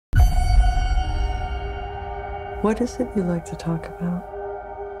What is it you like to talk about?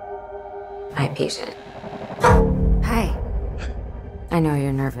 My patient. Hi. I know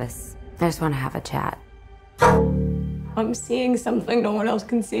you're nervous. I just want to have a chat. I'm seeing something no one else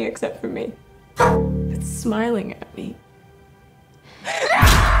can see except for me. It's smiling at me.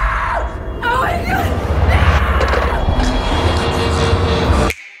 Oh my God!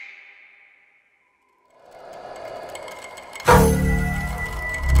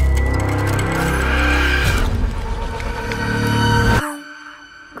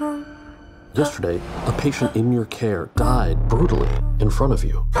 Yesterday, a patient in your care died brutally in front of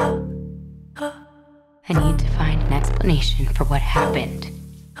you. I need to find an explanation for what happened.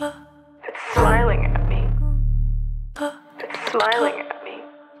 It's smiling at me. It's smiling at me.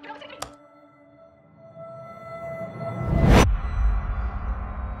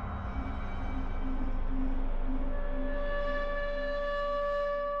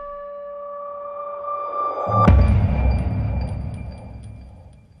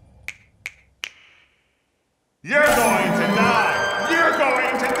 You're going to die! You're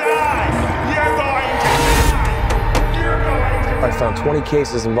going to die! You're going to die! You're going to die! I found 20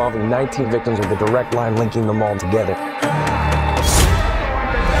 cases involving 19 victims with a direct line linking them all together.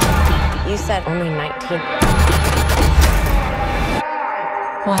 You said only 19.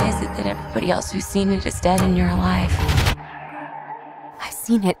 Why is it that everybody else who's seen it is dead and you're alive? I've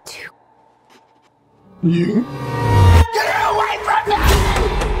seen it too. You?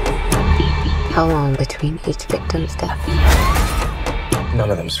 How long between each victim's death?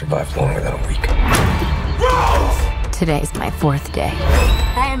 None of them survived longer than a week. Rose! Today's my 4th day.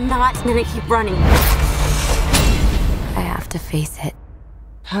 I am not gonna keep running. I have to face it.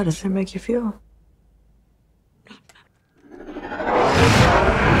 How does it make you feel?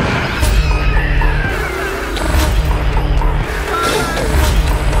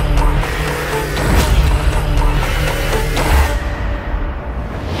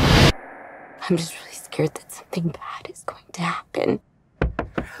 I'm just really scared that something bad is going to happen.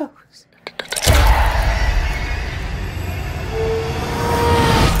 Rose.